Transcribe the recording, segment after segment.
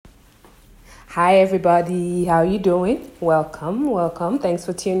Hi everybody, how are you doing? Welcome. Thanks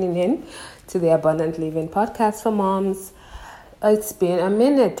for tuning in to the Abundant Living podcast for moms. It's been a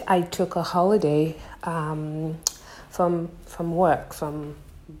minute. I took a holiday from work, from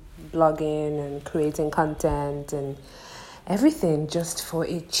blogging and creating content and everything, just for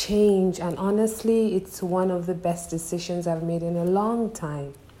a change. And honestly, it's one of the best decisions I've made in a long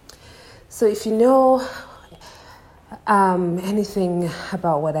time. So if you know anything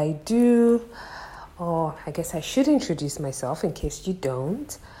about what I do, or I guess I should introduce myself in case you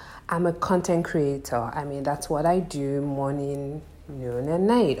don't. I'm a content creator. That's what I do morning, noon, and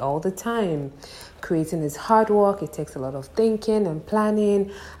night, all the time. Creating is hard work. It takes a lot of thinking and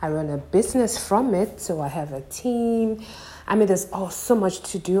planning. I run a business from it, so I have a team. There's so much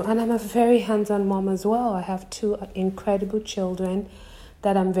to do, and I'm a very hands-on mom as well. I have two incredible children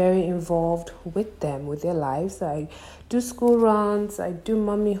that I'm very involved with them, with their lives. I do school runs, I do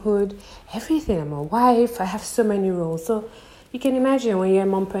mommyhood, everything. I'm a wife, I have so many roles. So you can imagine when you're a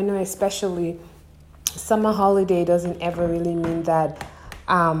mompreneur, especially, summer holiday doesn't ever really mean that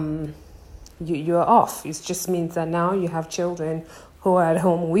you're off. It just means that now you have children who are at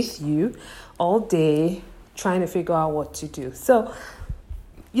home with you all day trying to figure out what to do. So,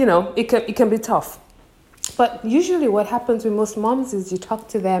 it can be tough. But usually what happens with most moms is you talk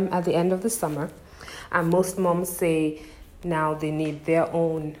to them at the end of the summer, and most moms say now they need their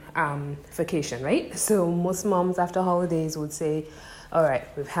own vacation, right? So most moms after holidays would say, all right,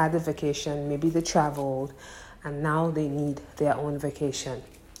 we've had the vacation, maybe they traveled, and now they need their own vacation.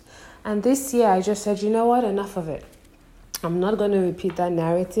 And this year I just said, you know what, enough of it. I'm not going to repeat that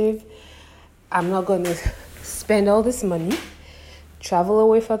narrative. I'm not going to spend all this money, travel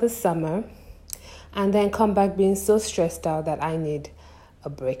away for the summer, and then come back being so stressed out that I need a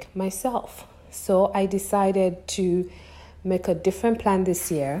break myself. So I decided to make a different plan this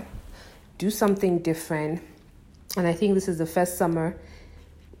year, do something different. And I think this is the first summer,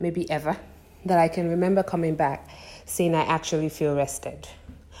 maybe ever, that I can remember coming back saying I actually feel rested.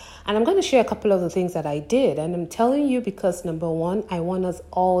 And I'm going to share a couple of the things that I did. And I'm telling you because, number one, I want us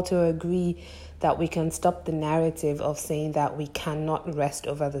all to agree that we can stop the narrative of saying that we cannot rest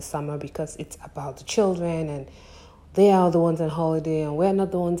over the summer because it's about the children and they are the ones on holiday and we're not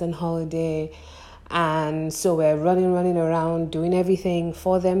the ones on holiday. And so we're running around doing everything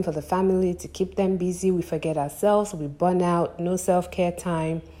for them, for the family, to keep them busy. We forget ourselves, we burn out, no self-care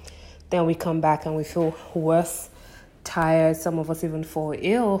time. Then we come back and we feel worse, tired. Some of us even fall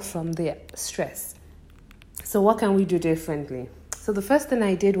ill from the stress. So what can we do differently? So the first thing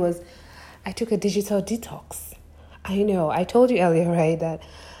I did was I took a digital detox. I know, I told you earlier, right, that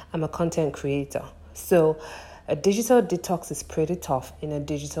I'm a content creator. So a digital detox is pretty tough in a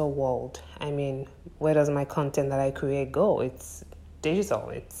digital world. Where does my content that I create go? It's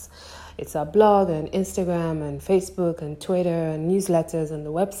digital. It's a blog and Instagram and Facebook and Twitter and newsletters and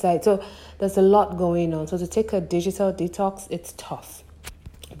the website. So there's a lot going on. So to take a digital detox, it's tough.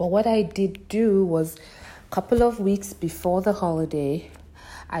 But what I did do was a couple of weeks before the holiday,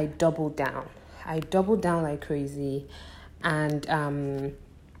 I doubled down. Like crazy. And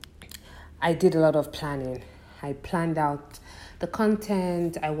I did a lot of planning. I planned out the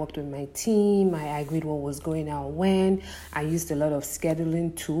content. I worked with my team. I agreed what was going out when. I used a lot of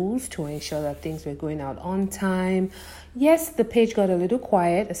scheduling tools to ensure that things were going out on time. Yes, the page got a little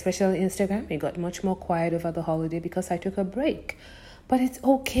quiet, especially Instagram. It got much more quiet over the holiday because I took a break. But it's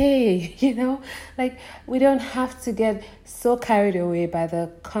okay, we don't have to get so carried away by the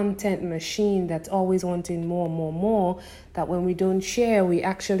content machine that's always wanting more, that when we don't share, we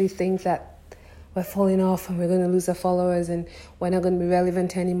actually think that we're falling off and we're going to lose our followers and we're not going to be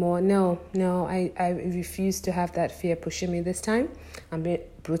relevant anymore. No, I refuse to have that fear pushing me this time. I'm being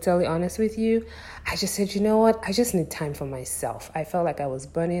brutally honest with you. I just said, you know what? I just need time for myself. I felt like I was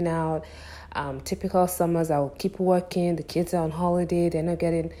burning out. Typical summers, I will keep working. The kids are on holiday. They're not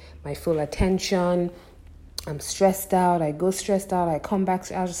getting my full attention. I'm stressed out. I go stressed out. I come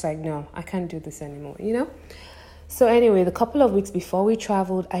back. I was just like, no, I can't do this anymore, So anyway, the couple of weeks before we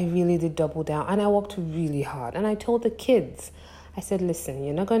traveled, I really did double down. And I worked really hard. And I told the kids, I said, listen,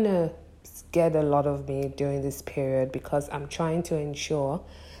 you're not going to get a lot of me during this period because I'm trying to ensure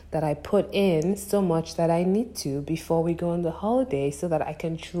that I put in so much that I need to before we go on the holiday so that I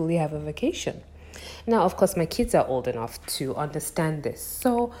can truly have a vacation. Now, of course, my kids are old enough to understand this.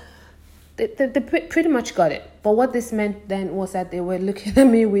 So they pretty much got it. But what this meant then was that they were looking at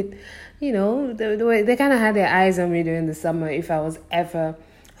me with, they kind of had their eyes on me during the summer. If I was ever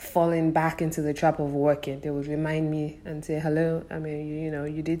falling back into the trap of working, they would remind me and say, hello,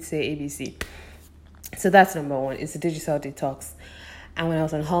 you did say ABC. So that's number one. It's a digital detox. And when I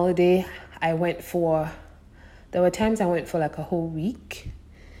was on holiday, there were times I went for like a whole week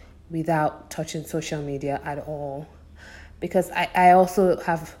without touching social media at all. Because I also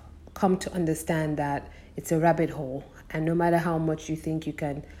have come to understand that it's a rabbit hole. And no matter how much you think you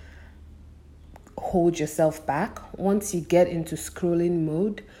can hold yourself back, once you get into scrolling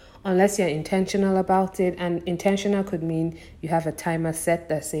mode, unless you're intentional about it, and intentional could mean you have a timer set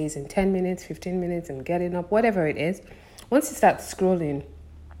that says in 10 minutes, 15 minutes, I'm getting up, whatever it is. Once you start scrolling,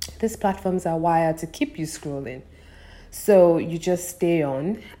 these platforms are wired to keep you scrolling. So you just stay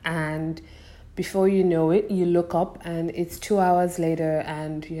on, and before you know it, you look up and it's 2 hours later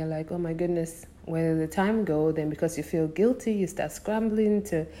and you're like, oh my goodness, where did the time go? Then because you feel guilty, you start scrambling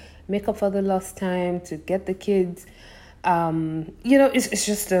to make up for the lost time, to get the kids. It's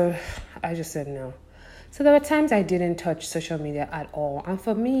just I just said no. So there were times I didn't touch social media at all. And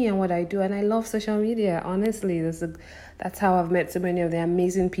for me and what I do, and I love social media, honestly, that's how I've met so many of the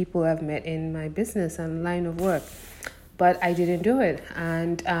amazing people I've met in my business and line of work. But I didn't do it.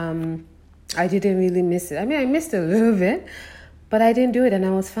 And I didn't really miss it. I mean, I missed it a little bit, but I didn't do it and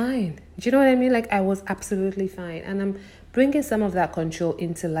I was fine. Do you know what I mean? Like, I was absolutely fine. And I'm bringing some of that control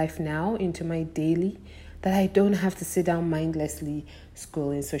into life now, into my daily, that I don't have to sit down mindlessly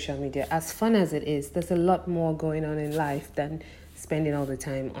scrolling social media. As fun as it is, there's a lot more going on in life than spending all the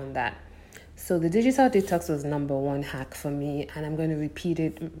time on that. So the digital detox was number one hack for me, and I'm going to repeat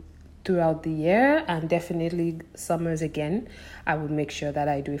it throughout the year, and definitely summers again. I would make sure that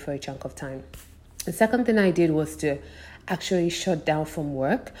I do it for a chunk of time. The second thing I did was to actually shut down from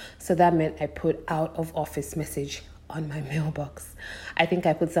work. So that meant I put out of office message on my mailbox. I think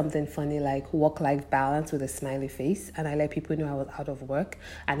I put something funny like work-life balance with a smiley face, and I let people know I was out of work,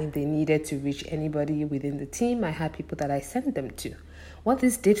 and if they needed to reach anybody within the team, I had people that I sent them to. What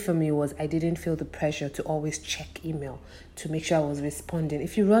this did for me was I didn't feel the pressure to always check email to make sure I was responding.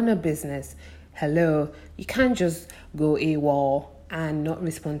 If you run a business, you can't just go AWOL and not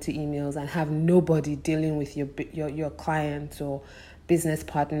respond to emails and have nobody dealing with your clients or business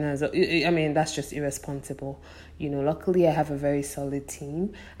partners. That's just irresponsible. Luckily I have a very solid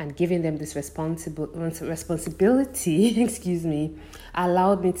team, and giving them this responsibility,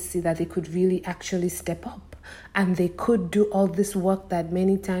 allowed me to see that they could really actually step up, and they could do all this work that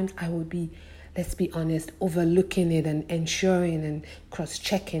many times I would be, let's be honest, overlooking it and ensuring and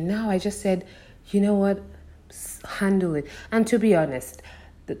cross-checking. Now I just said, you know what, handle it. And to be honest,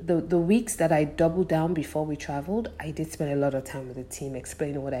 the weeks that I doubled down before we traveled, I did spend a lot of time with the team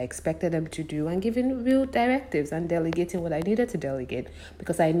explaining what I expected them to do and giving real directives and delegating what I needed to delegate,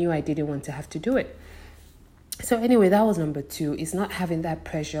 because I knew I didn't want to have to do it. So anyway, that was number 2, is not having that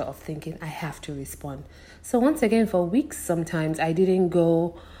pressure of thinking I have to respond. So once again, for weeks, sometimes I didn't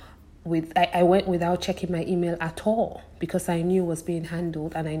go I went without checking my email at all, because I knew it was being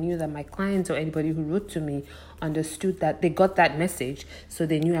handled, and I knew that my clients or anybody who wrote to me understood that they got that message, so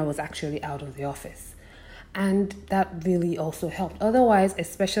they knew I was actually out of the office. And that really also helped. Otherwise,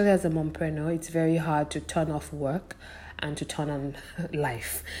 especially as a mompreneur, it's very hard to turn off work and to turn on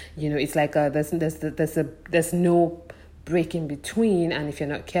life. It's like there's no break in between, and if you're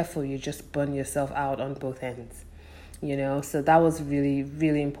not careful, you just burn yourself out on both ends. So that was really,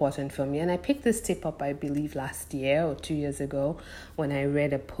 really important for me. And I picked this tip up, I believe, last year or 2 years ago, when I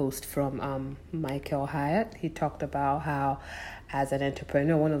read a post from Michael Hyatt. He talked about how, as an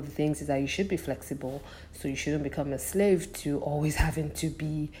entrepreneur, one of the things is that you should be flexible. So you shouldn't become a slave to always having to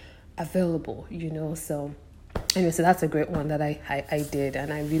be available, So anyway, so that's a great one that I did,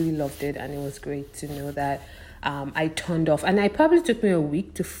 and I really loved it. And it was great to know that I turned off. And it probably took me a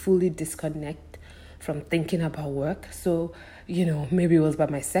week to fully disconnect from thinking about work. So, maybe it was by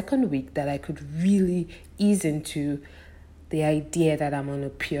my second week that I could really ease into the idea that I'm on a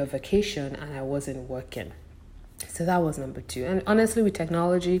pure vacation and I wasn't working. So that was number 2. And honestly, with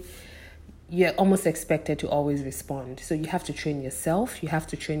technology, you're almost expected to always respond. So you have to train yourself, you have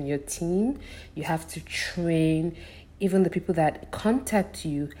to train your team, you have to train even the people that contact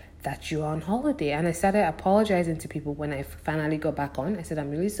you that you're on holiday. And I started apologizing to people when I finally got back on. I said, I'm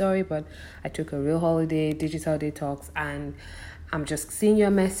really sorry, but I took a real holiday, digital detox, and I'm just seeing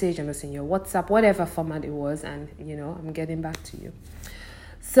your message, I'm just seeing your WhatsApp, whatever format it was, and I'm getting back to you.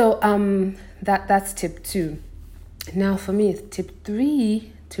 So that's tip 2. Now for me, tip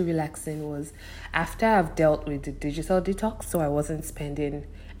 3 to relaxing was, after I've dealt with the digital detox, so I wasn't spending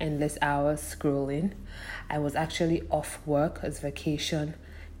endless hours scrolling, I was actually off work as vacation.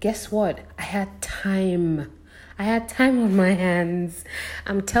 Guess what? I had time on my hands.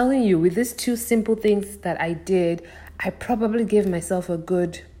 I'm telling you, with these 2 simple things that I did, I probably gave myself a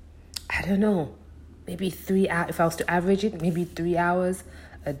good, maybe 3 hours. If I was to average it, maybe 3 hours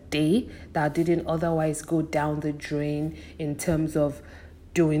a day that didn't otherwise go down the drain in terms of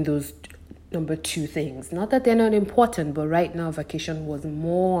doing those number two things. Not that they're not important, but right now vacation was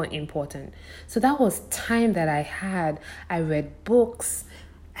more important. So that was time that I had. I read books,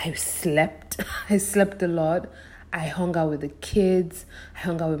 I slept. I slept a lot. I hung out with the kids. I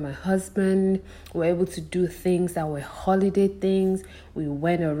hung out with my husband. We were able to do things that were holiday things. We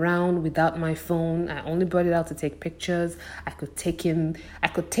went around without my phone. I only brought it out to take pictures. I could take in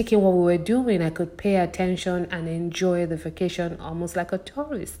what we were doing. I could pay attention and enjoy the vacation almost like a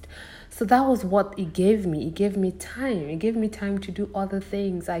tourist. So that was what it gave me. It gave me time. It gave me time to do other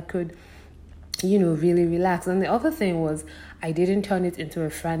things. I could, really relax. And the other thing was I didn't turn it into a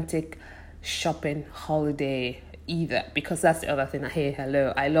frantic shopping holiday either, because that's the other thing.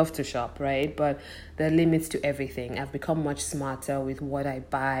 I love to shop, right? But there are limits to everything. I've become much smarter with what I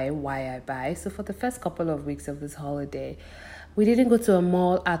buy, why I buy. So for the first couple of weeks of this holiday, we didn't go to a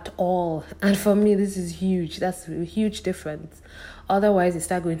mall at all. And for me, this is huge. That's a huge difference. Otherwise, you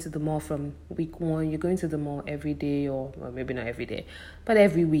start going to the mall from week one. You're going to the mall every day, or well, maybe not every day, but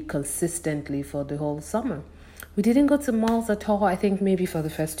every week consistently for the whole summer. We didn't go to malls at all, I think maybe for the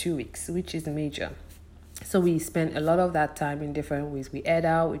first 2 weeks, which is major. So we spent a lot of that time in different ways. We ate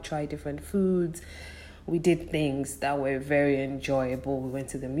out, we tried different foods, we did things that were very enjoyable. We went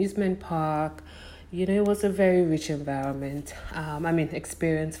to the amusement park. It was a very rich environment.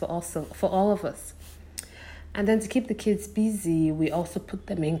 Experience for all of us. And then to keep the kids busy, we also put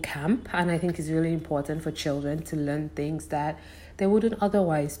them in camp. And I think it's really important for children to learn things that they wouldn't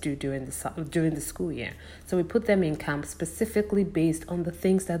otherwise do during the school year. So we put them in camp specifically based on the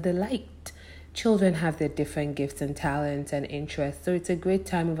things that they liked. Children have their different gifts and talents and interests. So it's a great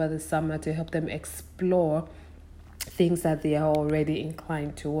time over the summer to help them explore things that they are already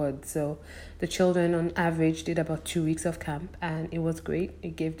inclined towards. So the children on average did about 2 weeks of camp, and it was great.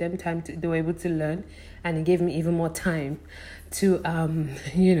 It gave them time they were able to learn, and it gave me even more time to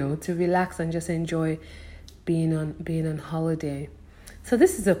to relax and just enjoy being on holiday. So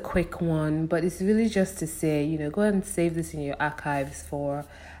this is a quick one, but it's really just to say, go and save this in your archives for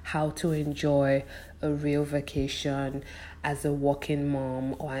how to enjoy a real vacation as a working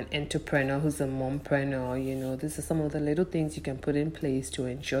mom or an entrepreneur who's a mompreneur. These are some of the little things you can put in place to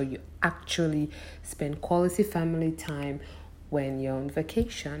ensure you actually spend quality family time when you're on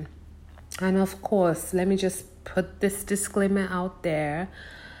vacation. And of course, let me just put this disclaimer out there.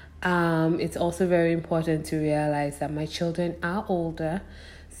 It's also very important to realize that my children are older,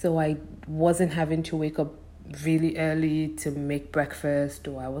 so I wasn't having to wake up really early to make breakfast,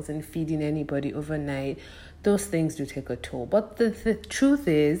 or I wasn't feeding anybody overnight. Those things do take a toll. But the truth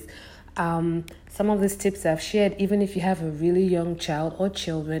is, some of these tips I've shared, even if you have a really young child or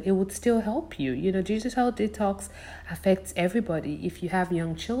children, it would still help you. Digital detox affects everybody. If you have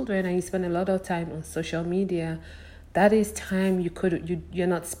young children and you spend a lot of time on social media, that is time you're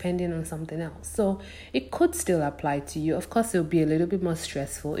not spending on something else. So it could still apply to you. Of course, it'll be a little bit more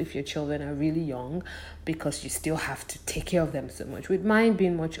stressful if your children are really young, because you still have to take care of them so much. With mine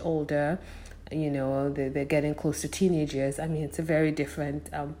being much older, they're getting close to teenagers. It's a very different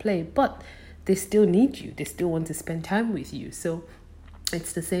play, but they still need you. They still want to spend time with you. So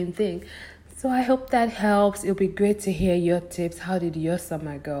it's the same thing. So I hope that helps. It'll be great to hear your tips. How did your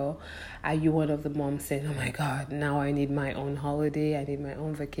summer go? Are you one of the moms saying, oh my God, now I need my own holiday, I need my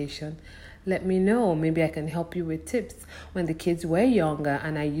own vacation? Let me know. Maybe I can help you with tips. When the kids were younger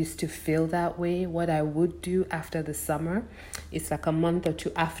and I used to feel that way, what I would do after the summer, it's like a month or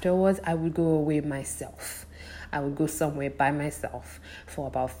two afterwards, I would go away myself. I would go somewhere by myself for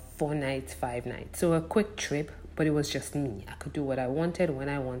about 4 nights, 5 nights. So a quick trip, but it was just me. I could do what I wanted, when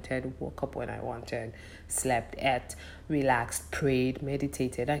I wanted, woke up when I wanted, slept, ate, relaxed, prayed,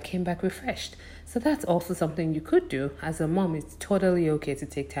 meditated, and came back refreshed. So that's also something you could do. As a mom, it's totally okay to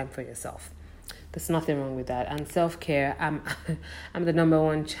take time for yourself. There's nothing wrong with that. And self-care, I'm the number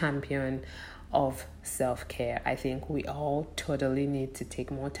one champion of self-care. I think we all totally need to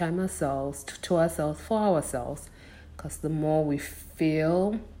take more time ourselves, to ourselves, for ourselves, because the more we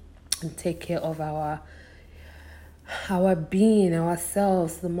feel and take care of our being,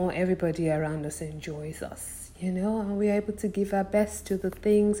 ourselves, the more everybody around us enjoys us, and we're able to give our best to the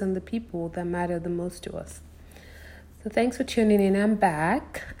things and the people that matter the most to us. So thanks for tuning in. I'm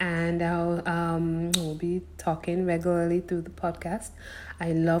back, and we'll be talking regularly through the podcast.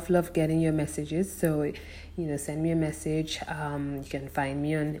 I love getting your messages. So, send me a message. You can find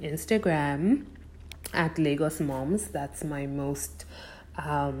me on Instagram at Lagos Moms. That's my most,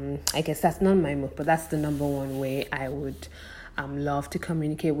 I guess that's not my most, but that's the number one way I would love to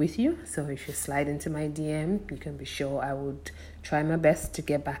communicate with you. So if you slide into my DM, you can be sure I would try my best to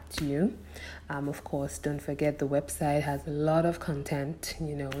get back to you. Of course, don't forget the website has a lot of content,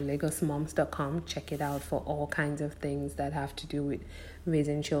 lagosmoms.com. Check it out for all kinds of things that have to do with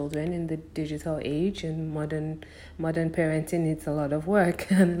raising children in the digital age, and modern parenting needs a lot of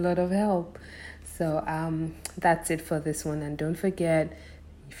work and a lot of help. So that's it for this one. And don't forget,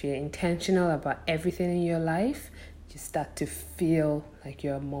 if you're intentional about everything in your life, you start to feel like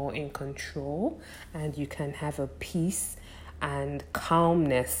you're more in control, and you can have a peace and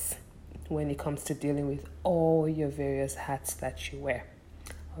calmness when it comes to dealing with all your various hats that you wear.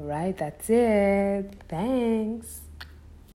 All right, that's it. Thanks.